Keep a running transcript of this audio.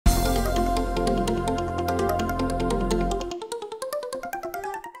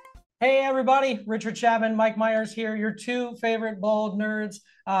Hey everybody, Richard Chapman, Mike Myers here, your two favorite bald nerds.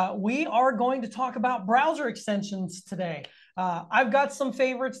 We are going to talk about browser extensions today. I've got some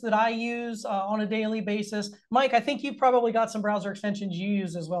favorites that I use on a daily basis. Mike, I think you've probably got some browser extensions you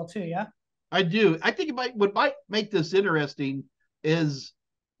use as well too, yeah? I do. I think what might make this interesting is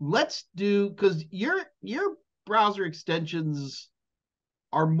let's do because your browser extensions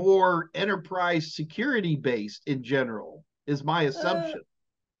are more enterprise security based in general, is my Uh, assumption.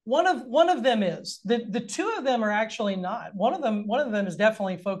 one of them is the two of them are actually not. One of them is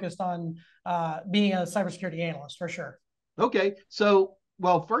definitely focused on being a cybersecurity analyst for sure. Okay, so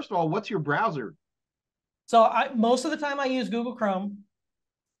well, first of all, what's your browser? So most of the time I use Google Chrome.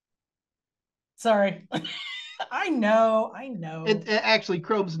 Sorry. I know. It actually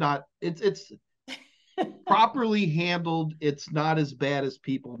Chrome's not. It's properly handled. It's not as bad as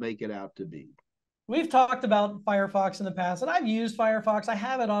people make it out to be. We've talked about Firefox in the past, and I've used Firefox. I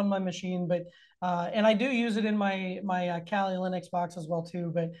have it on my machine, but and I do use it in my Kali Linux box as well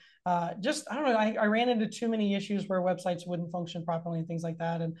too. But just I don't know. I ran into too many issues where websites wouldn't function properly and things like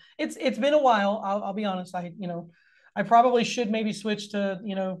that. And it's been a while. I'll be honest. I probably should maybe switch to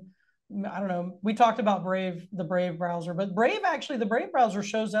I don't know. We talked about Brave, the Brave browser, but the Brave browser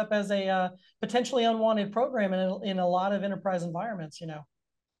shows up as a potentially unwanted program in a lot of enterprise environments.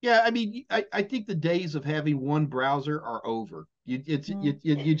 Yeah, I mean, I think the days of having one browser are over. You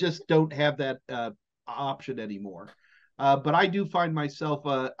just don't have that option anymore. But I do find myself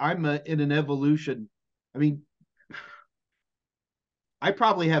I'm in an evolution. I mean, I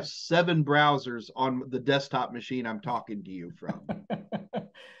probably have seven browsers on the desktop machine I'm talking to you from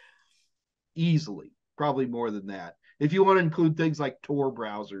easily, probably more than that. If you want to include things like Tor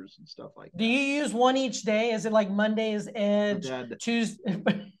browsers and stuff like Do you use one each day? Is it like Mondays Edge, that. Tuesday,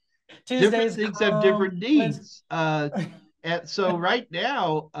 Different Tuesdays things have Chrome, different Wednesday? needs. And so right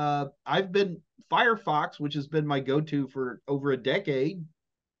now, I've been Firefox, which has been my go-to for over a decade.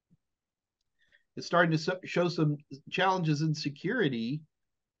 It's starting to show some challenges in security,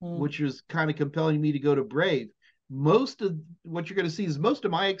 Hmm. which is kind of compelling me to go to Brave. Most of what you're going to see is most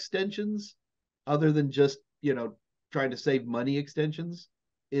of my extensions, other than just trying to save money extensions,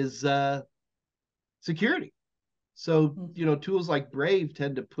 is security. So, tools like Brave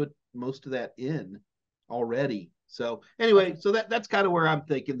tend to put most of that in already. So anyway, Gotcha. so that's kind of where I'm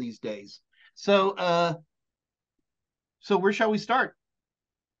thinking these days. So so where shall we start?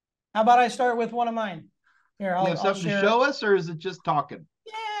 How about I start with one of mine? Here, You I'll have I'll something to share. show us, or is it just talking?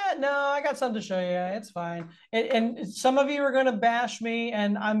 Yeah, no, I got something to show you. It's fine. And some of you are going to bash me,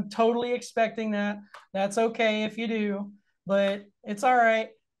 and I'm totally expecting that. That's okay if you do, but it's all right.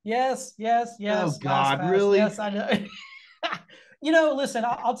 Yes, yes, Oh yes. God, LastPass. really? Yes, I know. Listen,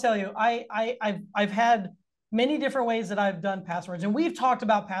 I'll tell you, I've had many different ways that I've done passwords, and we've talked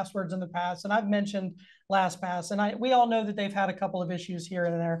about passwords in the past, and I've mentioned LastPass, and we all know that they've had a couple of issues here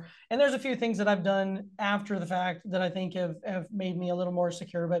and there, and there's a few things that I've done after the fact that I think have made me a little more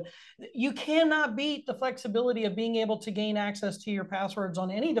secure. But you cannot beat the flexibility of being able to gain access to your passwords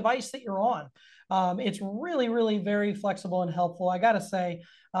on any device that you're on. It's really, really very flexible and helpful. I got to say,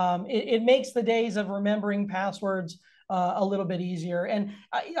 it makes the days of remembering passwords a little bit easier. And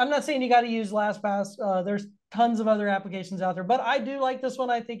I'm not saying you got to use LastPass. There's tons of other applications out there, but I do like this one.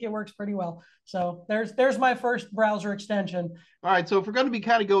 I think it works pretty well. So there's my first browser extension. All right, so if we're going to be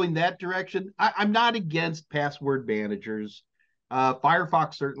kind of going that direction, I'm not against password managers.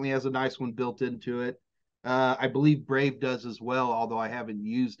 Firefox certainly has a nice one built into it. I believe Brave does as well, although I haven't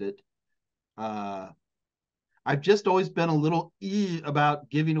used it. Uh, I've just always been a little about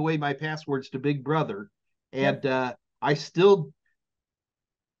giving away my passwords to Big Brother, and Yep. I still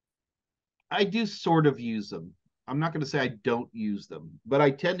I do sort of use them. I'm not going to say I don't use them, but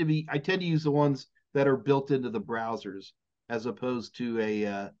I tend to use the ones that are built into the browsers as opposed to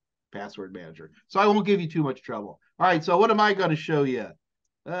a password manager. So I won't give you too much trouble. All right, so what am I going to show you?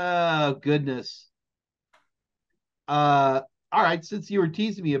 Oh goodness. Uh, all right, since you were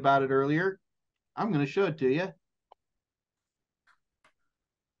teasing me about it earlier, I'm going to show it to you.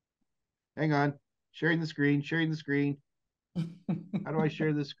 Hang on. Sharing the screen, sharing the screen. How do I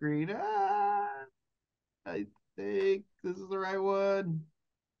share the screen? I think this is the right one.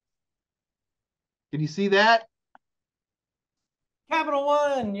 Can you see that? Capital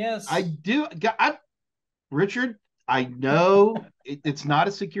One, I yes. do. Richard, I know it's not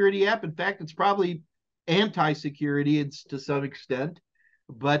a security app. In fact, it's probably anti-security it's to some extent,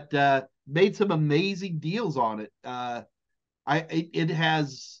 but made some amazing deals on it.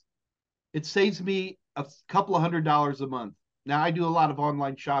 It saves me a couple of $100 a month. Now I do a lot of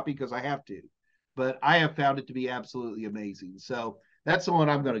online shopping because I have to, but I have found it to be absolutely amazing. So That's the one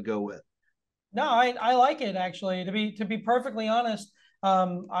I'm going to go with. No, I like it actually. To be perfectly honest,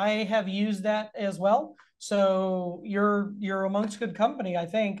 I have used that as well. So you're amongst good company, I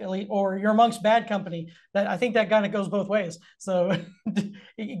think, or you're amongst bad company. That I think that kind of goes both ways. So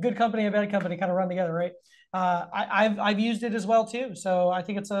good company and bad company kind of run together, right? I've used it as well too. So I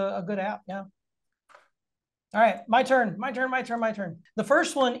think it's a good app. Yeah. All right, my turn. My turn. My turn. My turn. The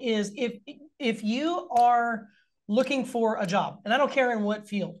first one is if you are looking for a job, and I don't care in what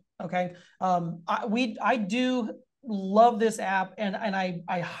field. Okay, I do love this app, and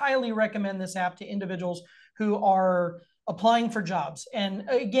I highly recommend this app to individuals who are applying for jobs. And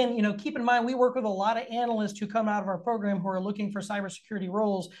again, keep in mind we work with a lot of analysts who come out of our program who are looking for cybersecurity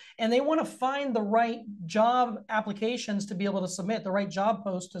roles, and they want to find the right job applications to be able to submit, the right job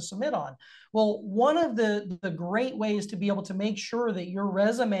post to submit on. Well, one of the great ways to be able to make sure that your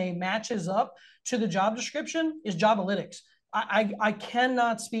resume matches up to the job description is Jobalytics. I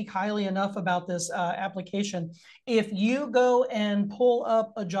cannot speak highly enough about this application. If you go and pull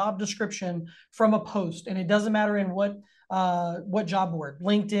up a job description from a post, and it doesn't matter in what job board,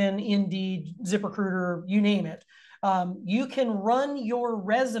 LinkedIn, Indeed, ZipRecruiter, you name it, you can run your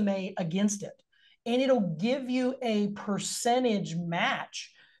resume against it, and it'll give you a percentage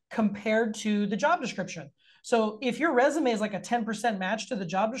match compared to the job description. So if your resume is like a 10% match to the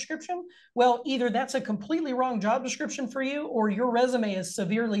job description, well, either that's a completely wrong job description for you, or your resume is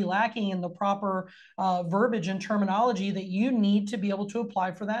severely lacking in the proper verbiage and terminology that you need to be able to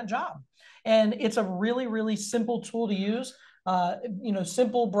apply for that job. And it's a really, really simple tool to use.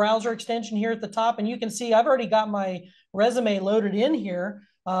 Simple browser extension here at the top. And you can see I've already got my resume loaded in here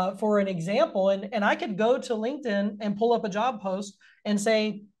for an example. And I could go to LinkedIn and pull up a job post and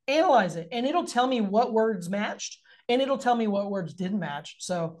say, analyze it, and it'll tell me what words matched, and it'll tell me what words didn't match.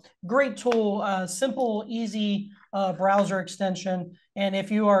 So great tool, simple, easy browser extension. And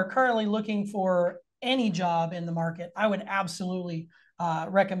if you are currently looking for any job in the market, I would absolutely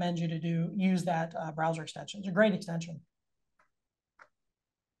recommend you to use that browser extension. It's a great extension.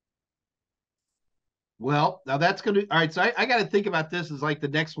 Well, now that's going to, all right. So I got to think about this as like the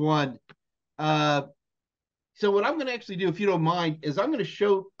next one. So what I'm going to actually do, if you don't mind, is I'm going to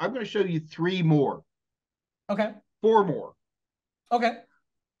show you three more. Okay. Four more. Okay.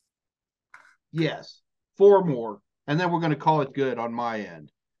 Yes, four more, and then we're going to call it good on my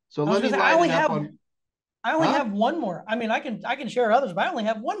end. So let me line it up on. I only have one more. I mean, I can share others, but I only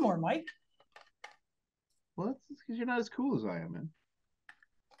have one more, Mike. Well, that's because you're not as cool as I am, man.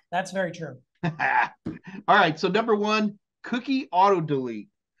 That's very true. All right. So number one, cookie auto delete.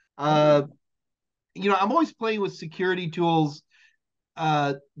 I'm always playing with security tools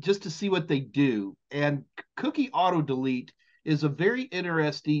just to see what they do. And cookie auto delete is a very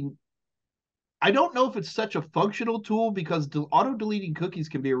interesting. I don't know if it's such a functional tool because auto deleting cookies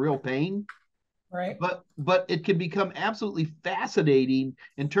can be a real pain. Right. But it can become absolutely fascinating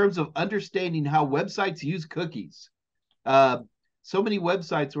in terms of understanding how websites use cookies. So many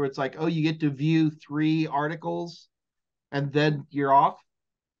websites where it's like, oh, you get to view 3 articles and then you're off.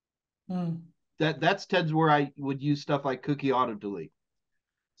 That's tends where I would use stuff like cookie auto delete.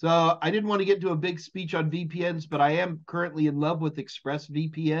 So I didn't want to get into a big speech on VPNs, but I am currently in love with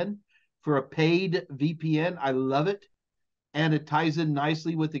ExpressVPN for a paid VPN. I love it. And it ties in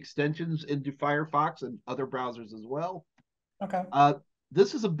nicely with extensions into Firefox and other browsers as well. Okay.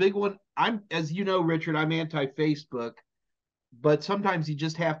 This is a big one. As you know, Richard, I'm anti-Facebook, but sometimes you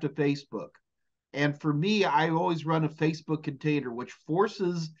just have to Facebook. And for me, I always run a Facebook container, which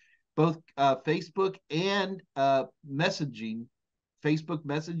forces both Facebook and Facebook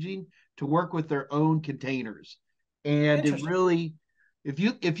messaging to work with their own containers. And it really, if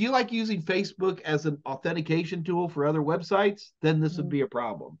you like using Facebook as an authentication tool for other websites, then this would be a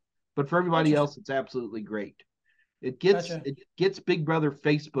problem. But for everybody else, it's absolutely great. It gets Big Brother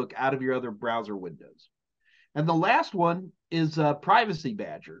Facebook out of your other browser windows. And the last one is Privacy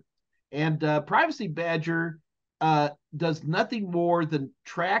Badger. And Privacy Badger does nothing more than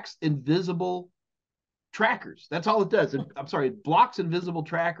tracks invisible trackers. That's all it does. It blocks invisible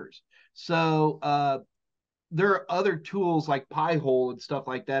trackers. So there are other tools like Pi-hole and stuff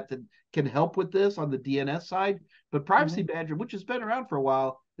like that can help with this on the DNS side. But Privacy Badger, which has been around for a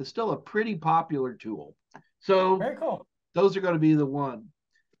while, is still a pretty popular tool. So very cool. Those are going to be the one.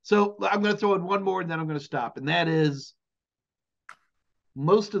 So I'm going to throw in one more and then I'm going to stop. And that is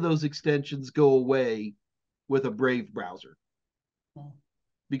most of those extensions go away with a Brave browser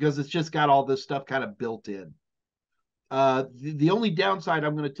because it's just got all this stuff kind of built in. The only downside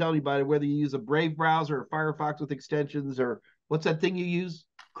I'm going to tell anybody, whether you use a Brave browser or Firefox with extensions or what's that thing you use?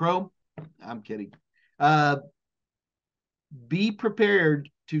 Chrome? I'm kidding. be prepared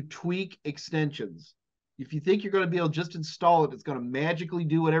to tweak extensions. If you think you're going to be able to just install it, it's going to magically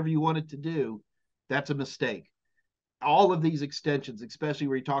do whatever you want it to do, that's a mistake. All of these extensions, especially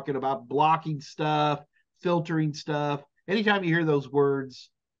where you're talking about blocking stuff, filtering stuff, anytime you hear those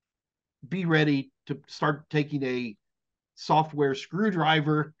words, be ready to start taking a software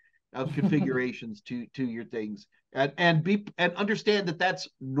screwdriver of configurations to your things, and understand that that's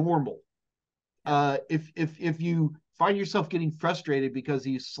normal. If you find yourself getting frustrated because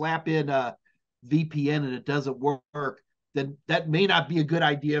you slap in a VPN and it doesn't work, then that may not be a good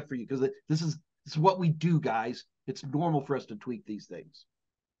idea for you, because this is what we do, guys. It's normal for us to tweak these things.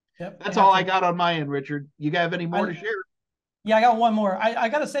 Yep. That's all I got on my end, Richard. You have any more to share? Yeah, I got one more. I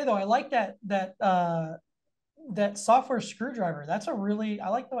got to say though, I like that software screwdriver. That's a really, I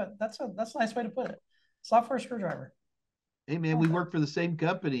like that. That's a nice way to put it. Software screwdriver. Hey man, we work for the same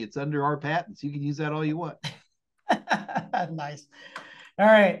company. It's under our patents. You can use that all you want. Nice. All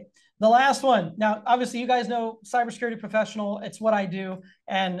right. The last one. Now, obviously, you guys know cybersecurity professional. It's what I do.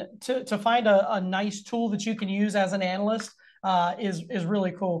 And to find a nice tool that you can use as an analyst is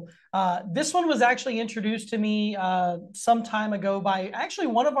really cool. This one was actually introduced to me some time ago by actually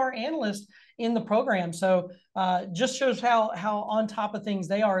one of our analysts in the program. So just shows how on top of things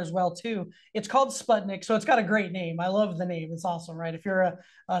they are as well too. It's called Sputnik. So it's got a great name. I love the name. It's awesome, right? If you're a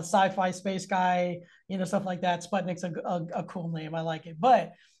sci-fi space guy, stuff like that, Sputnik's a cool name. I like it.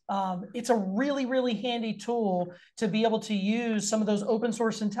 But it's a really, really handy tool to be able to use some of those open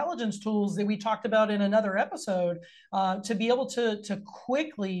source intelligence tools that we talked about in another episode to be able to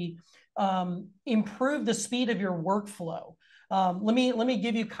quickly improve the speed of your workflow. Let me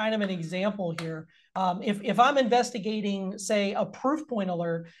give you kind of an example here. If I'm investigating, say, a proof point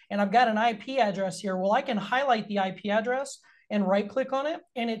alert, and I've got an IP address here, well, I can highlight the IP address and right click on it,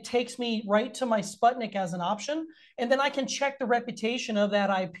 and it takes me right to my Sputnik as an option. And then I can check the reputation of that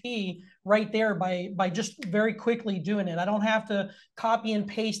IP right there by just very quickly doing it. I don't have to copy and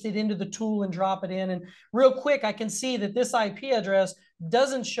paste it into the tool and drop it in. And real quick, I can see that this IP address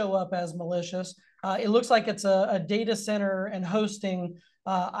doesn't show up as malicious. It looks like it's a data center and hosting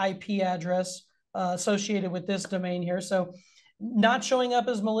IP address associated with this domain here. So not showing up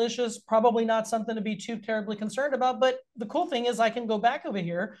as malicious, probably not something to be too terribly concerned about. But the cool thing is I can go back over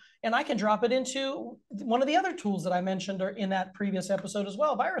here and I can drop it into one of the other tools that I mentioned in that previous episode as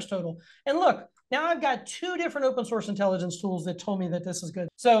well, VirusTotal. And look, now I've got 2 different open source intelligence tools that told me that this is good.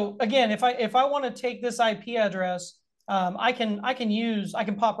 So again, if I want to take this IP address, I can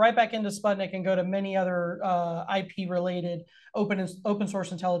pop right back into Sputnik and go to many other IP related open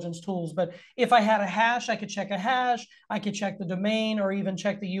source intelligence tools. But if I had a hash, I could check a hash, I could check the domain, or even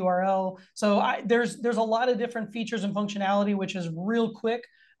check the URL. So there's a lot of different features and functionality, which is real quick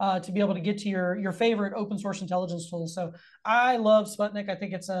to be able to get to your favorite open source intelligence tools. So I love Sputnik. I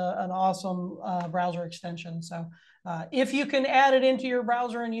think it's an awesome browser extension. So if you can add it into your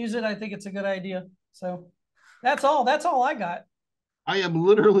browser and use it, I think it's a good idea. So that's all I got. I am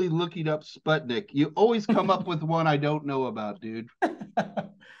literally looking up Sputnik. You always come up with one I don't know about, dude.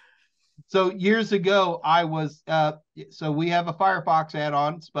 So years ago, I was, so we have a Firefox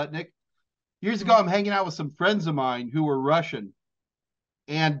add-on, Sputnik. Years ago, I'm hanging out with some friends of mine who were Russian.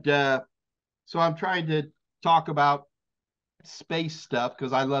 And so I'm trying to talk about space stuff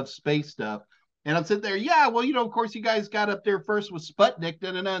because I love space stuff. And I'm sitting there, yeah, well, of course, you guys got up there first with Sputnik.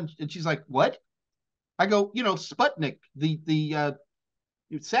 And she's like, what? I go, Sputnik, the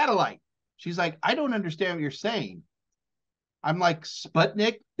satellite. She's like, I don't understand what you're saying. I'm like,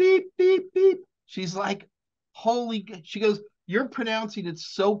 Sputnik, beep, beep, beep. She's like, she goes, you're pronouncing it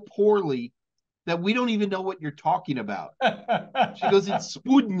so poorly that we don't even know what you're talking about. She goes, it's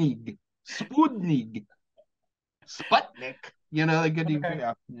Sputnik, Sputnik, they couldn't Okay. even.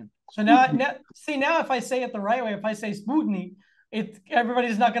 Yeah. So now, if I say it the right way, if I say Sputnik,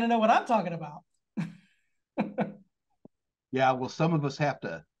 everybody's not going to know what I'm talking about. Yeah, well, some of us have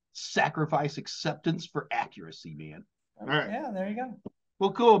to sacrifice acceptance for accuracy, man. All right. Yeah, there you go.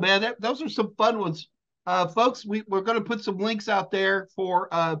 Well, cool, man. Those are some fun ones. Folks, we're going to put some links out there for,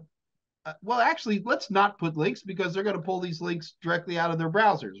 well, actually, let's not put links because they're going to pull these links directly out of their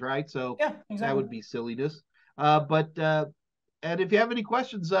browsers, right? So yeah, exactly. That would be silliness. And if you have any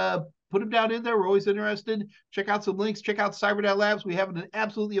questions, put them down in there. We're always interested. Check out some links. Check out Cyber Labs. We have an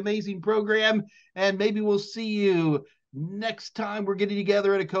absolutely amazing program, and maybe we'll see you next time we're getting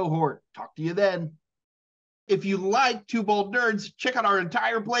together in a cohort. Talk to you then. If you like Two Bold Nerds, check out our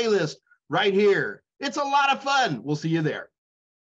entire playlist right here. It's a lot of fun. We'll see you there.